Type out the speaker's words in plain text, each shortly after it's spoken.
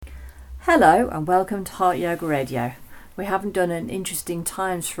Hello and welcome to Heart Yoga Radio. We haven't done an interesting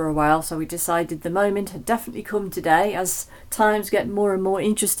times for a while, so we decided the moment had definitely come today as times get more and more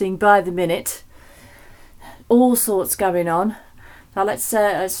interesting by the minute. All sorts going on. Now let's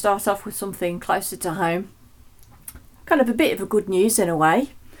start off with something closer to home. Kind of a bit of a good news in a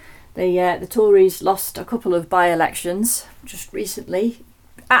way. The Tories lost a couple of by-elections just recently,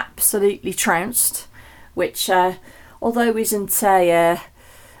 absolutely trounced, which although isn't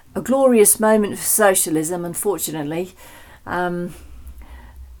a glorious moment for socialism, unfortunately,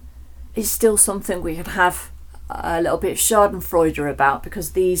 is still something we could have a little bit of schadenfreude about,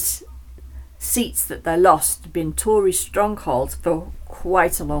 because these seats that they lost have been Tory strongholds for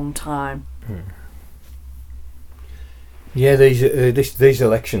quite a long time. Yeah, these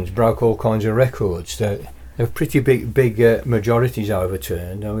elections broke all kinds of records. They're pretty big majorities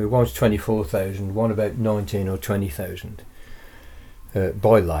overturned. I mean, one's 24,000, one about 19 or 20,000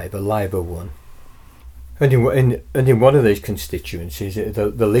 by Labour won. And in one of these constituencies,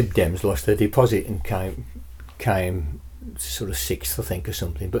 the Lib Dems lost their deposit and came sort of sixth, I think, or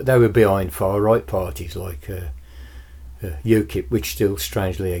something. But they were behind far right parties like UKIP, which still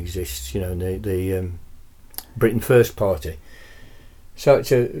strangely exists. You know, the Britain First Party. So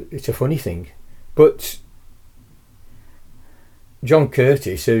it's a funny thing, but John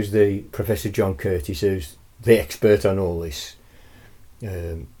Curtis, Professor John Curtis, who's the expert on all this,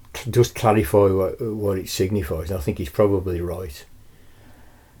 does clarify what it signifies, and I think he's probably right.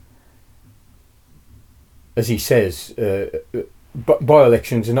 As he says,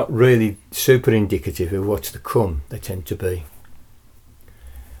 by-elections are not really super indicative of what's to come. They tend to be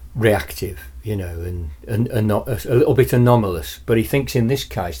reactive, you know, and not a little bit anomalous. But he thinks in this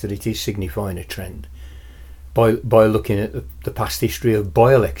case that it is signifying a trend by looking at the past history of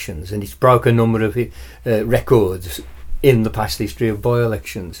by-elections, and it's broke a number of records in the past history of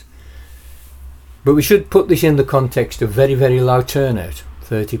by-elections. But we should put this in the context of very, very low turnout,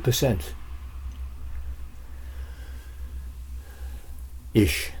 30%.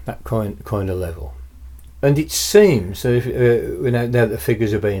 Ish, that kind of level. And it seems that now that the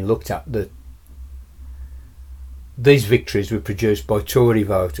figures are being looked at, that these victories were produced by Tory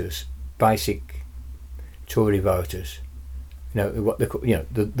voters, basic Tory voters. You know what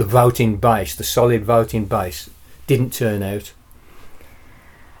the voting base, the solid voting base, didn't turn out.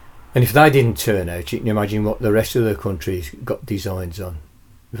 And if they didn't turn out, you can imagine what the rest of the country's got designs on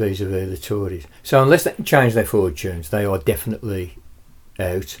vis-a-vis the Tories. So unless they can change their fortunes, they are definitely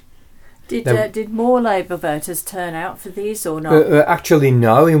out. Did more Labour voters turn out for these or not? Actually,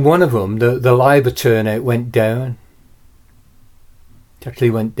 no. In one of them, the Labour turnout went down. It actually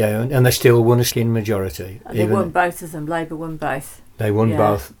went down, and they still won a skin majority. They won both of them. Labour won both. They won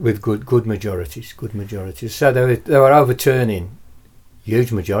both with good majorities. Good majorities. So they were overturning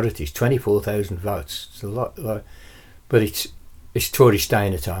huge majorities, 24,000 votes. It's a lot, but it's Tory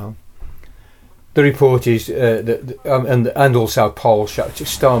staying at home. The report is and also polls show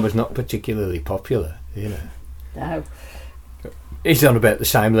Starmer's not particularly popular. You know, no. He's on about the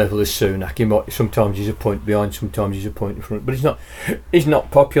same level as Sunak. Sometimes he's a point behind, sometimes he's a point in front, but he's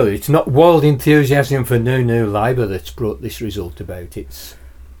not popular. It's not wild enthusiasm for new Labour that's brought this result about. It's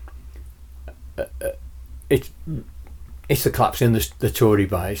the collapse in the Tory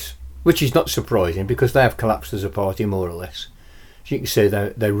base, which is not surprising because they have collapsed as a party more or less. As you can see,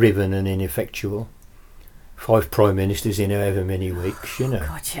 they're riven and ineffectual. 5 prime ministers in however many weeks, you know.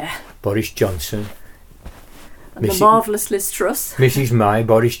 God, yeah. Boris Johnson. And the marvellous Liz Truss. Mrs May,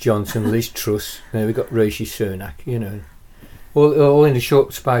 Boris Johnson, Liz Truss. Now we've got Rishi Sunak, you know. All in a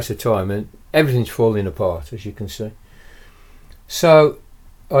short space of time, and everything's falling apart, as you can see. So,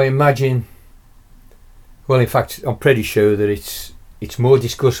 I imagine... Well, in fact, I'm pretty sure that it's more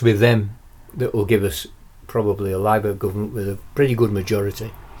discussed with them that will give us probably a Labour government with a pretty good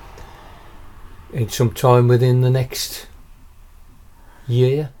majority in some time within the next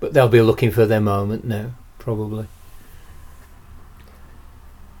year. But they'll be looking for their moment now, probably.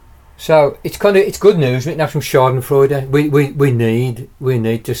 So it's good news. We can have some Schadenfreude. We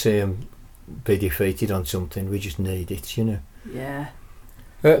need to see them be defeated on something. We just need it, you know. Yeah.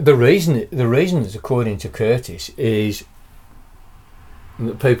 The reasons, according to Curtis, is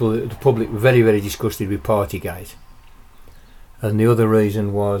that the public were very, very disgusted with Partygate, and the other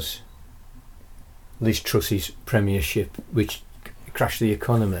reason was Liz Truss's premiership, which crashed the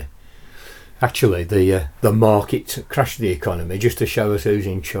economy. Actually, the market crashed the economy just to show us who's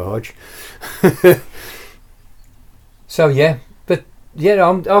in charge. So yeah, but yeah,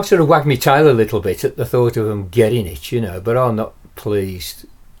 I'll sort of wag my tail a little bit at the thought of them getting it, you know. But I'm not pleased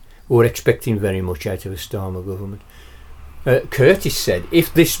or expecting very much out of a Starmer government. Curtis said,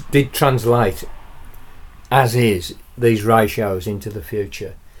 if this did translate as is, these ratios into the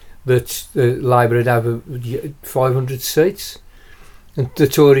future, that Labour would have 500 seats, and the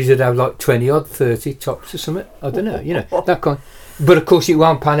Tories would have like 20 odd, 30 tops or something. I don't know, that kind. But of course, it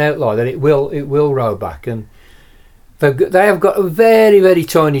won't pan out like that. It will roll back, and they have got a very, very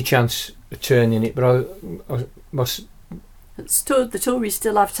tiny chance of turning it. But I must. The Tories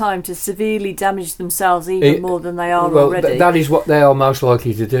still have time to severely damage themselves even more than they are already. That is what they are most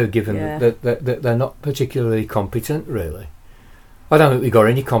likely to do, given that they're not particularly competent, really. I don't think we've got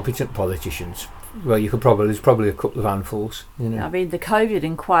any competent politicians. Well, there's probably a couple of handfuls. I mean, the COVID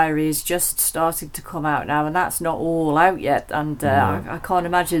inquiry is just starting to come out now, and that's not all out yet. And I can't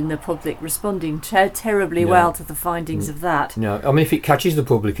imagine the public responding terribly well to the findings of that. No, I mean, if it catches the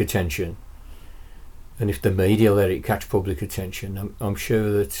public attention, and if the media let it catch public attention, I'm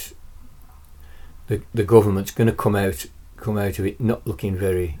sure that the government's going to come out of it not looking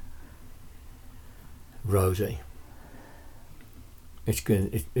very rosy. It's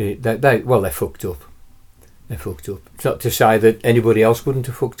going. They're fucked up. They're fucked up. It's not to say that anybody else wouldn't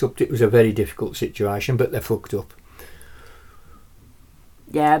have fucked up. It was a very difficult situation, but they're fucked up.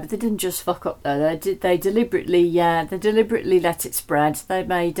 Yeah, but they didn't just fuck up though. They deliberately let it spread. They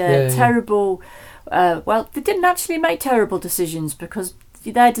made terrible. Well, they didn't actually make terrible decisions, because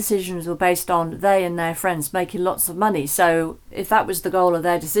their decisions were based on they and their friends making lots of money. So if that was the goal of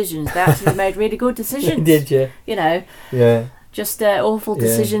their decisions, they actually made really good decisions. Did you? Yeah. Just awful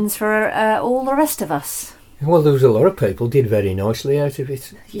decisions for all the rest of us. Well, there was a lot of people did very nicely out of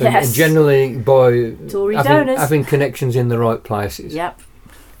it. Yes. And generally by Tory donors. Having connections in the right places. Yep.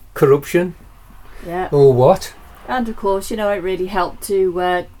 Corruption. Yeah. Or what? And of course, it really helped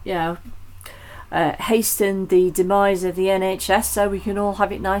to, hasten the demise of the NHS, so we can all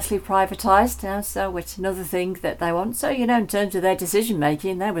have it nicely privatised now. So it's another thing that they want. So, in terms of their decision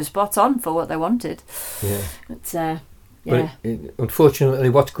making, they were spot on for what they wanted. Yeah. But, But unfortunately,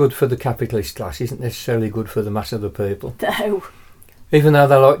 what's good for the capitalist class isn't necessarily good for the mass of the people. No. Even though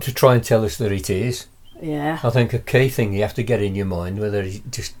they like to try and tell us that it is. Yeah. I think a key thing you have to get in your mind whether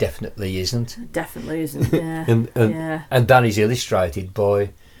it just definitely isn't. Definitely isn't, yeah. And that is illustrated by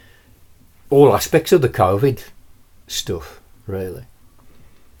all aspects of the COVID stuff, really.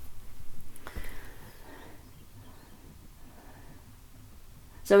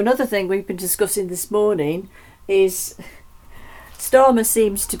 So another thing we've been discussing this morning is Starmer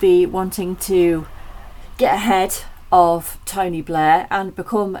seems to be wanting to get ahead of Tony Blair and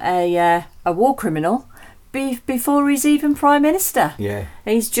become a war criminal before he's even Prime Minister. Yeah.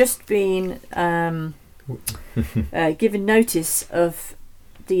 He's just been given notice of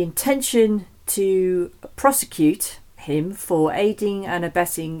the intention to prosecute him for aiding and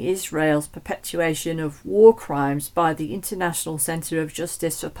abetting Israel's perpetuation of war crimes by the International Centre of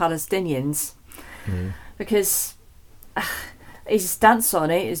Justice for Palestinians. Because his stance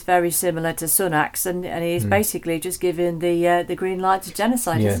on it is very similar to Sunak's, and he's basically just given the green light to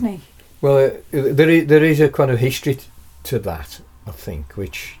genocide, isn't he? Well, there is a kind of history to that, I think,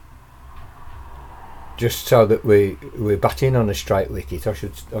 which, just so that we're batting on a straight wicket, I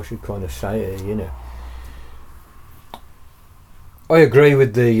should kind of say it, I agree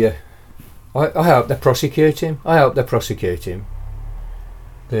with the. I hope they prosecute him.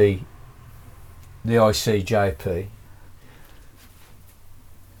 The ICJP.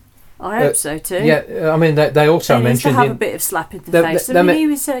 I hope so too. Yeah, I mean they also mentioned to have a bit of slap in the face. He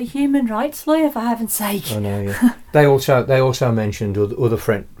was a human rights lawyer, for heaven's sake. I know. Yeah. they also mentioned other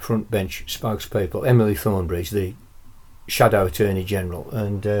front bench spokespeople. Emily Thornberry's the shadow attorney general,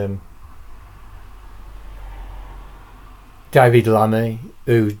 and David Lammy,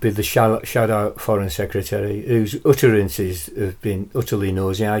 who's been the shadow foreign secretary, whose utterances have been utterly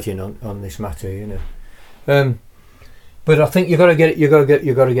nauseating on this matter, But I think you got to get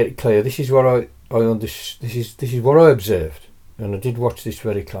it clear. This is what I this is what I observed, and I did watch this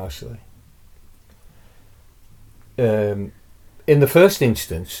very closely. In the first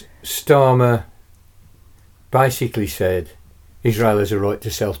instance, Starmer basically said Israel has a right to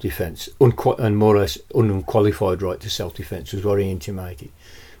self-defence, and more or less unqualified right to self-defence was what he intimated.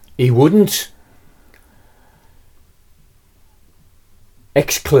 He wouldn't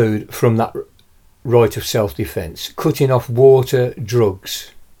exclude from that right of self-defence cutting off water,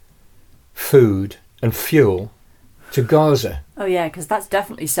 drugs, food and fuel to Gaza. Oh yeah, because that's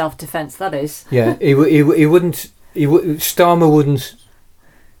definitely self-defence, that is. Yeah, he wouldn't. Starmer wouldn't.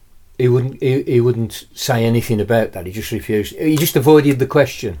 He wouldn't say anything about that. He just refused. He just avoided the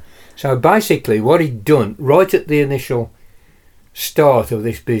question. So basically, what he'd done right at the initial start of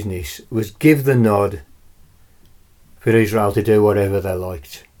this business was give the nod for Israel to do whatever they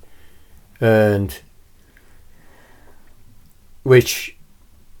liked, and which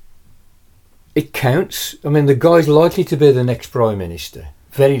it counts. I mean, the guy's likely to be the next Prime Minister,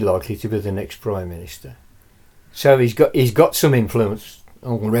 very likely to be the next Prime Minister. So he's got some influence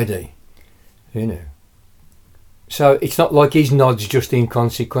already, you know. So it's not like his nod's just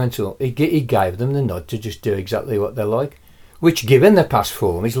inconsequential. He gave them the nod to just do exactly what they like, which, given their past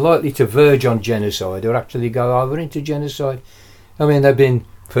form, is likely to verge on genocide or actually go over into genocide. I mean, they've been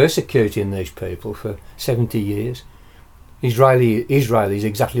persecuting these people for 70 years. Israel is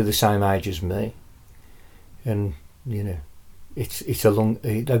exactly the same age as me, and you know, it's a long.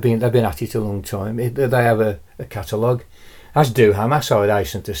 They've been at it a long time. They have a catalogue, as do Hamas. I would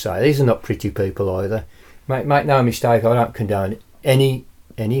hasten to say, these are not pretty people either. Make no mistake, I don't condone any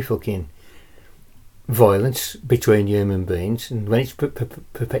fucking violence between human beings, and when it's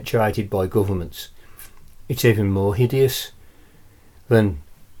perpetuated by governments, it's even more hideous than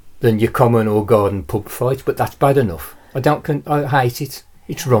your common or garden pub fight. But that's bad enough. I hate it.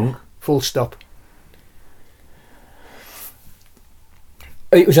 It's wrong. Full stop.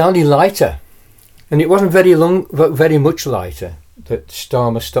 It was only later, and it wasn't very much later, that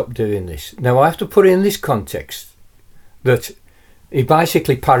Starmer stopped doing this. Now I have to put in this context that he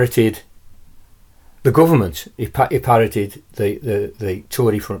basically parroted the government. He parroted the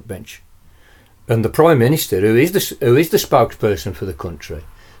Tory front bench, and the Prime Minister, who is the spokesperson for the country,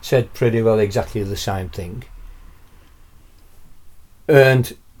 said pretty well exactly the same thing.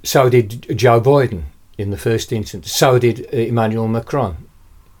 And so did Joe Biden in the first instance. So did Emmanuel Macron,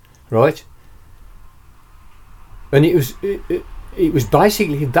 right? And it was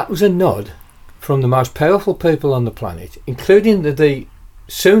basically, that was a nod from the most powerful people on the planet, including the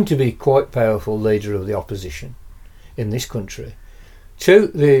soon-to-be quite powerful leader of the opposition in this country, to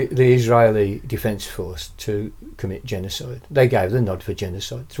the Israeli Defence Force to commit genocide. They gave the nod for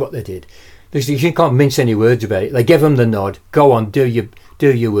genocide. That's what they did. You can't mince any words about it. They gave them the nod. Go on, do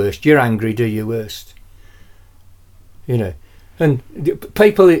your worst. You're angry, do your worst. You know, and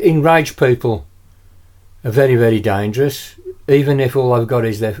enraged people are very, very dangerous, even if all I've got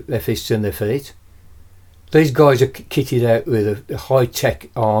is their fists and their feet. These guys are kitted out with a high-tech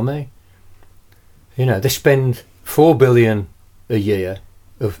army. You know, they spend $4 billion a year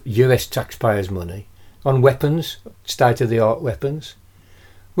of US taxpayers' money on weapons, state-of-the-art weapons,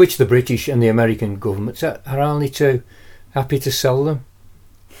 which the British and the American governments are only too happy to sell them.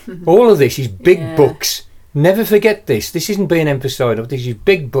 All of this is big bucks. Never forget this. This isn't being emphasised enough. This is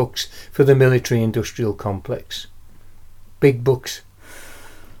big bucks for the military-industrial complex. Big bucks.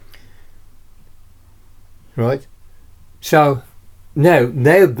 Right? So, now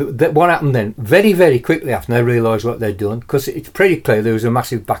what happened then? Very, very quickly after they realised what they'd done, because it's pretty clear there was a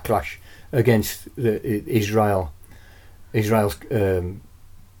massive backlash against Israel's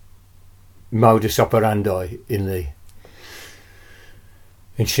modus operandi in the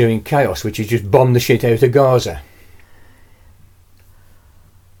ensuing chaos, which is just bomb the shit out of Gaza.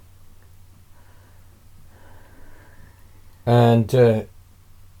 And there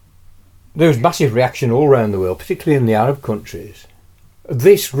was massive reaction all around the world, particularly in the Arab countries.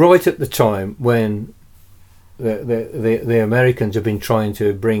 This right at the time when the Americans have been trying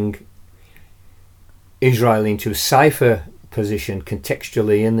to bring Israel into a safer position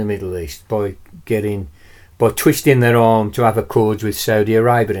contextually in the Middle East by twisting their arm to have accords with Saudi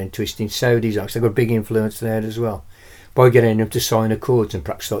Arabia and twisting Saudis on, because they've got a big influence there as well, by getting them to sign accords and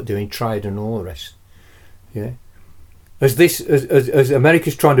perhaps start doing trade and all the rest. Yeah. As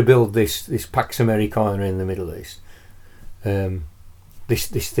America's trying to build this Pax Americana in the Middle East,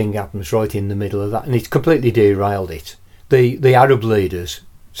 this thing happens right in the middle of that, and it's completely derailed it. The Arab leaders,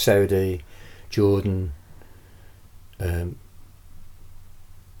 Saudi, Jordan,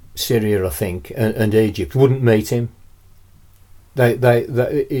 Syria, I think, and Egypt, wouldn't meet him. They'd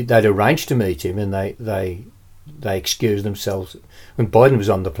arranged to meet him, and they excused themselves when Biden was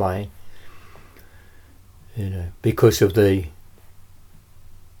on the plane. You know, because of the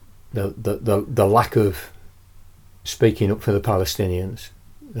lack of speaking up for the Palestinians,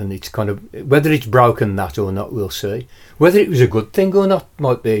 and it's kind of, whether it's broken that or not, we'll see. Whether it was a good thing or not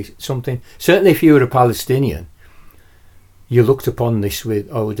might be something. Certainly, if you were a Palestinian, you looked upon this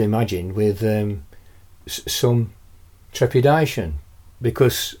with, I would imagine, with some trepidation,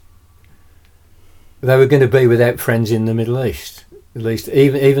 because they were going to be without friends in the Middle East. At least,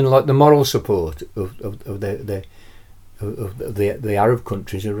 even like the moral support of the Arab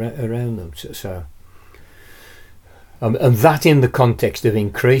countries around them. So and that in the context of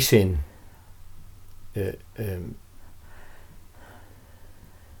increasing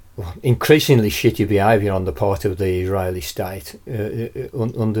increasingly shitty behaviour on the part of the Israeli state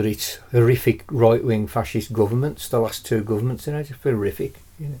under its horrific right-wing fascist governments. The last two governments, it's horrific.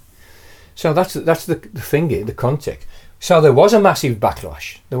 So that's the thing here, the context. So there was a massive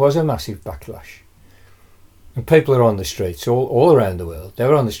backlash. And people are on the streets all around the world. They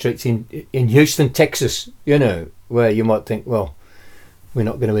were on the streets in Houston, Texas, where you might think, well, we're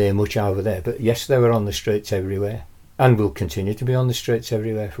not going to hear much over there. But yes, they were on the streets everywhere. And will continue to be on the streets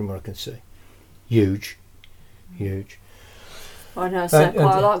everywhere from what I can see. Huge. I know, so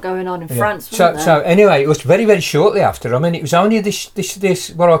quite a lot going on in France, wasn't there? So anyway, it was very, very shortly after. I mean, it was only this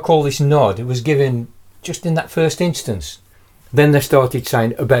what I call this nod. It was given just in that first instance. Then they started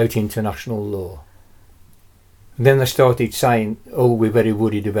saying about international law. And then they started saying, oh, we're very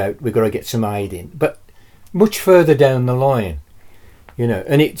worried about, we've got to get some aid in. But much further down the line,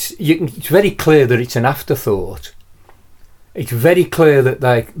 and it's very clear that it's an afterthought. It's very clear that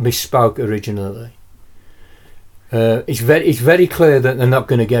they misspoke originally. It's very clear that they're not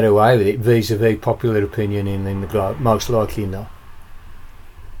going to get away with it vis-a-vis popular opinion in the globe, most likely not.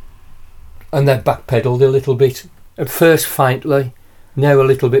 And they've backpedalled a little bit. At first faintly, now a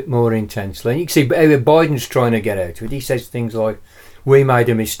little bit more intensely. And you can see Biden's trying to get out of it. He says things like, we made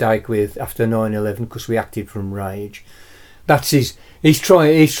a mistake after 9/11 because we acted from rage. That's his. He's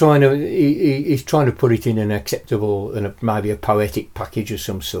trying to put it in an acceptable and maybe a poetic package of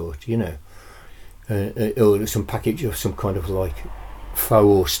some sort, or some package of some kind of like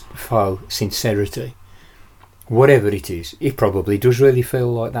faux sincerity, whatever it is. He probably does really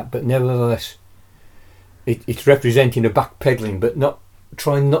feel like that, but nevertheless, it's representing a backpedaling, but not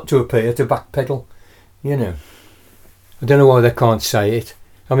trying not to appear to backpedal. I don't know why they can't say it.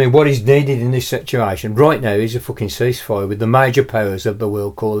 I mean, what is needed in this situation right now is a fucking ceasefire with the major powers of the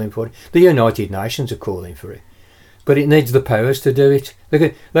world calling for it. The United Nations are calling for it. But it needs the powers to do it.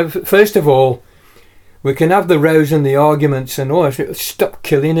 First of all, we can have the rows and the arguments and all that. Stop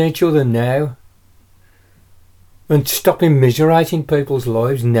killing each other now. And stop immiserating people's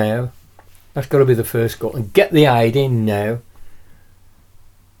lives now. That's got to be the first goal. And get the aid in now.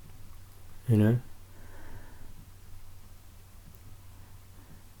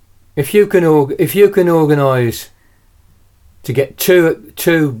 If you can organise to get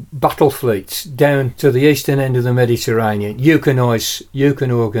two battle fleets down to the eastern end of the Mediterranean, you can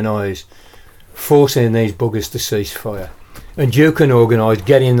organise forcing these buggers to cease fire, and you can organise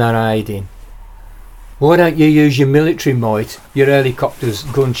getting that aid in. Why don't you use your military might, your helicopters,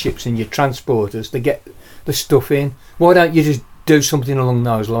 gunships and your transporters to get the stuff in? Why don't you just do something along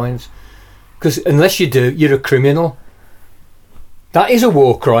those lines? Because unless you do, you're a criminal. That is a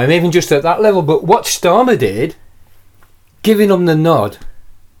war crime, even just at that level. But what Starmer did, giving them the nod,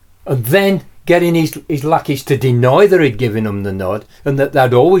 and then getting his lackeys to deny that he'd given them the nod, and that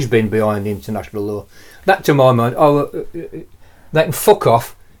they'd always been behind international law, that to my mind, they can fuck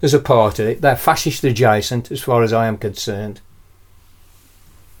off as a part of it. They're fascist adjacent, as far as I am concerned.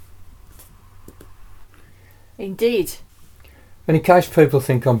 Indeed. And in case people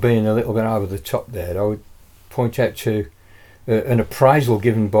think I'm being a little bit over the top there, I would point out to an appraisal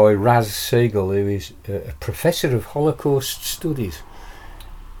given by Raz Siegel, who is a professor of Holocaust studies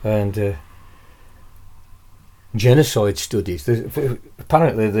and genocide studies.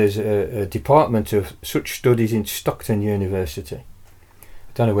 Apparently there's a department of such studies in Stockton University. I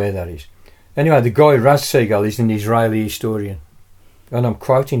don't know where that is. Anyway, the guy Raz Siegel is an Israeli historian, and I'm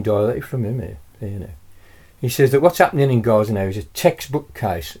quoting directly from him here. He says that what's happening in Gaza now is a textbook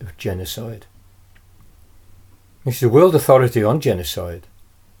case of genocide. This is the World Authority on Genocide,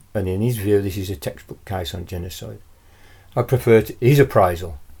 and in his view this is a textbook case on genocide. I prefer his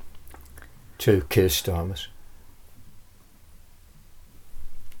appraisal to Keir Starmer's.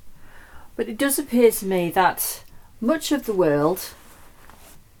 But it does appear to me that much of the world,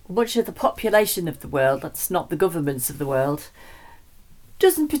 much of the population of the world, that's not the governments of the world,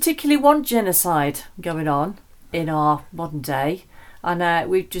 doesn't particularly want genocide going on in our modern day. And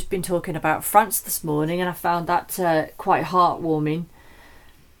we've just been talking about France this morning, and I found that quite heartwarming.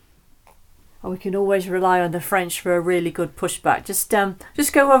 And we can always rely on the French for a really good pushback. Just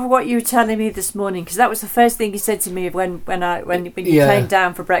go over what you were telling me this morning, because that was the first thing you said to me when you came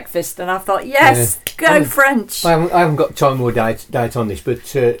down for breakfast, and I thought, yes, go French. I haven't got time or date on this, but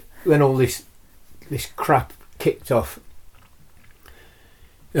when all this crap kicked off,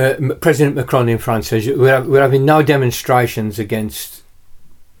 President Macron in France says we're having no demonstrations against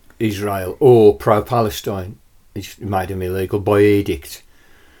Israel or pro-Palestine. It's made them illegal by edict.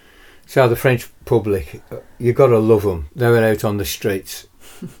 So the French public, you got to love them. They were out on the streets,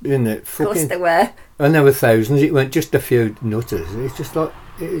 isn't it? Of course they were. And there were thousands. It weren't just a few nutters. It's just like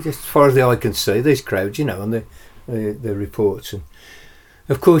as far as the eye can see, these crowds, and the reports. And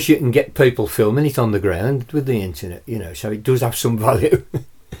of course, you can get people filming it on the ground with the internet, so it does have some value.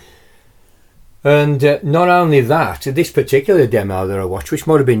 And not only that, this particular demo that I watched, which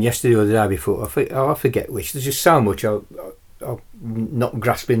might have been yesterday or the day before, I forget which. There's just so much I'm not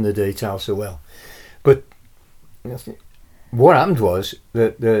grasping the details so well. But what happened was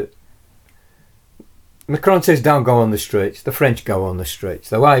that Macron says don't go on the streets. The French go on the streets.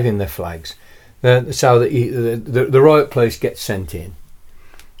 They're waving their flags. So that the riot police get sent in.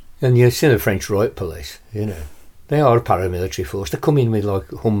 And you see the French riot police, They are a paramilitary force. They come in with like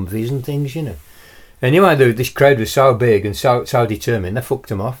Humvees and things, Anyway, this crowd was so big and so determined, they fucked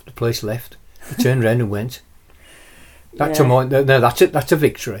them off. The police left. They turned around and went. That's a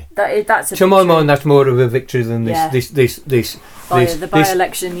victory. That's a to my mind, that's more of a victory than the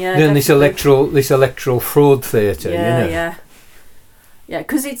by-election, than this electoral fraud theatre. Yeah,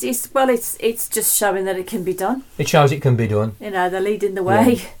 because it's just showing that it can be done. It shows it can be done. They're leading the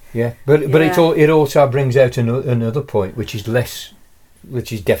way. Yeah, but it also brings out another point, which is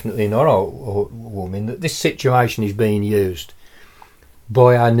definitely not a woman, that this situation is being used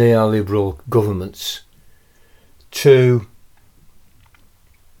by our neoliberal governments to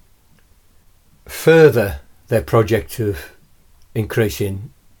further their project of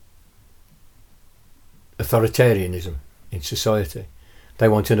increasing authoritarianism in society. They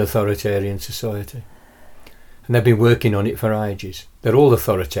want an authoritarian society. And they've been working on it for ages. They're all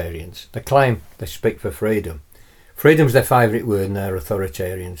authoritarians. They claim they speak for freedom. Freedom's their favourite word, and they're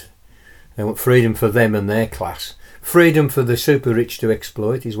authoritarians. They want freedom for them and their class. Freedom for the super rich to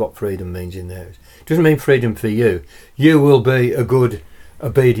exploit is what freedom means in theirs. It doesn't mean freedom for you. You will be a good,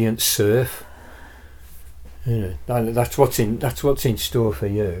 obedient serf. That's what's in store for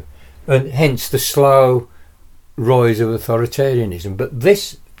you, and hence the slow rise of authoritarianism. But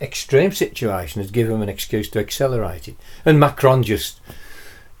this extreme situation has given them an excuse to accelerate it. And Macron just,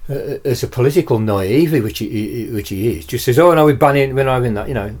 as a political naive, which he is, just says, "Oh no, we're banning that,"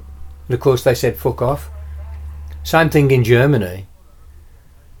 And of course they said, "Fuck off." Same thing in Germany,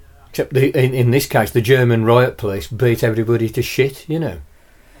 except in this case, the German riot police beat everybody to shit,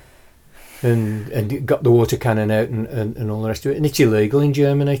 and got the water cannon out and all the rest of it. And it's illegal in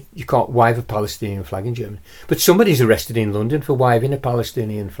Germany. You can't wave a Palestinian flag in Germany. But somebody's arrested in London for waving a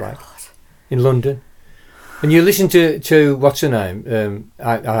Palestinian flag in London. And you listen to what's her name,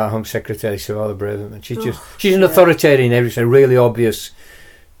 our Home Secretary, Suella Braverman. She's an authoritarian, a really obvious,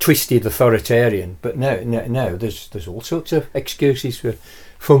 twisted authoritarian. But no, there's all sorts of excuses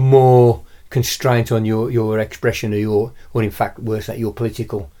for more constraint on your expression or in fact worse, that your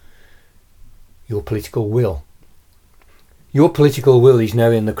political will. Your political will is now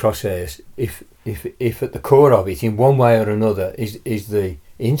in the crosshairs. If at the core of it, in one way or another, is the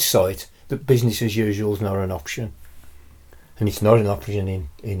insight that business as usual is not an option, and it's not an option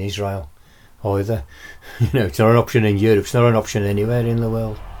in Israel either. It's not an option in Europe. It's not an option anywhere in the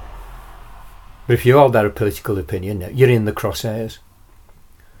world. But if you hold that a political opinion, now you're in the crosshairs,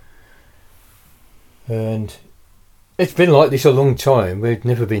 and it's been like this a long time. We've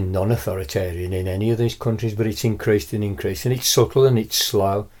never been non-authoritarian in any of these countries, but it's increased and increased, and it's subtle and it's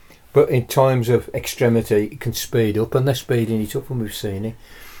slow. But in times of extremity, it can speed up, and they're speeding it up, and we've seen it.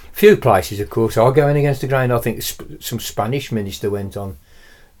 Few places, of course, are going against the grain. I think some Spanish minister went on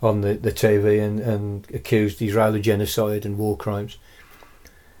the TV and accused Israel of genocide and war crimes.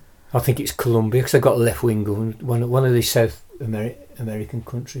 I think it's Colombia, because they've got a left-wing government. One of these South American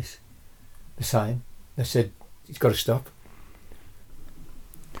countries, the same. They said it's got to stop.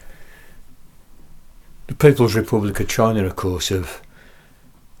 The People's Republic of China, of course, have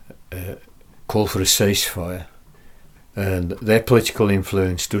called for a ceasefire, and their political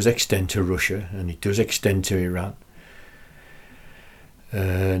influence does extend to Russia, and it does extend to Iran,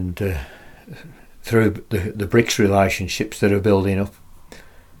 and through the BRICS relationships that are building up,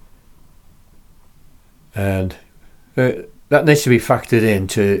 and that needs to be factored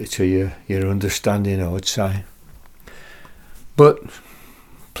into your understanding, I would say. But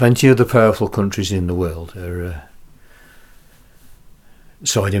plenty of the powerful countries in the world are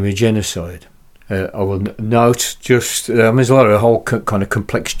siding with genocide. I will note there's a lot of whole kind of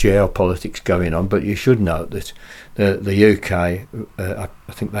complex geopolitics going on, but you should note that the UK, I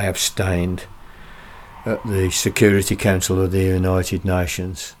think they abstained at the Security Council of the United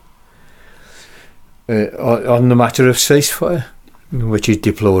Nations on the matter of ceasefire, which is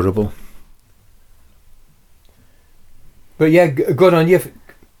deplorable. But yeah, good on you,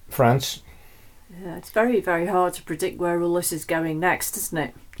 France. Yeah, it's very, very hard to predict where all this is going next, isn't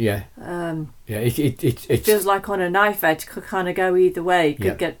it? Yeah. It feels like on a knife edge, could kind of go either way.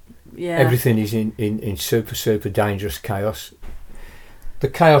 Could get Everything is in super dangerous chaos. The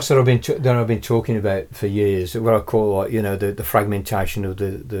chaos that I've been talking about for years, what I call, like, the fragmentation of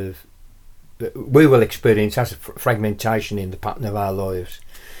the we will experience as a fragmentation in the pattern of our lives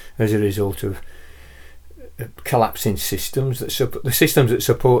as a result of collapsing systems the systems that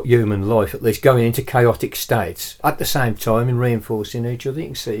support human life, at least, going into chaotic states at the same time and reinforcing each other. You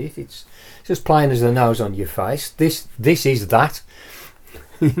can see it. It's as plain as the nose on your face. This is that,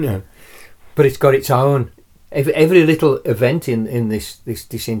 but it's got its own. Every little event in this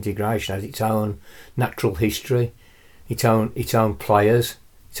disintegration has its own natural history, its own players,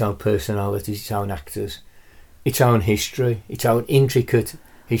 its own personalities, its own actors, its own history, its own intricate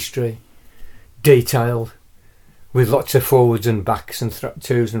history, detailed, with lots of forwards and backs and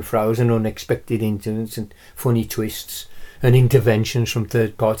twos and fro's and unexpected incidents and funny twists and interventions from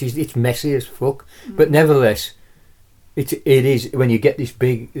third parties. It's messy as fuck, but nevertheless, it is, when you get these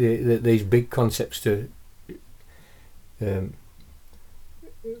big concepts to. When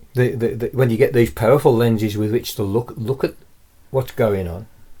you get these powerful lenses with which to look at what's going on,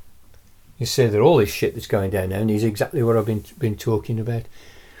 you see that all this shit that's going down now is exactly what I've been talking about.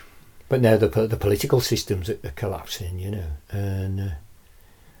 But now the political systems are collapsing, and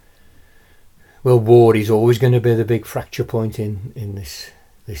war is always going to be the big fracture point in this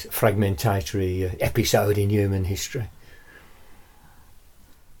fragmentatory episode in human history.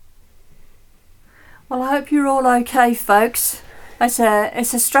 Well, I hope you're all okay, folks. It's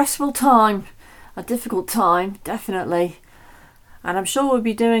a stressful time, a difficult time, definitely. And I'm sure we'll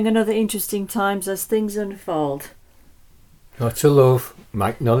be doing another interesting times as things unfold. Lots of love.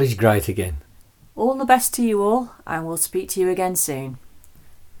 Make knowledge great again. All the best to you all, and we'll speak to you again soon.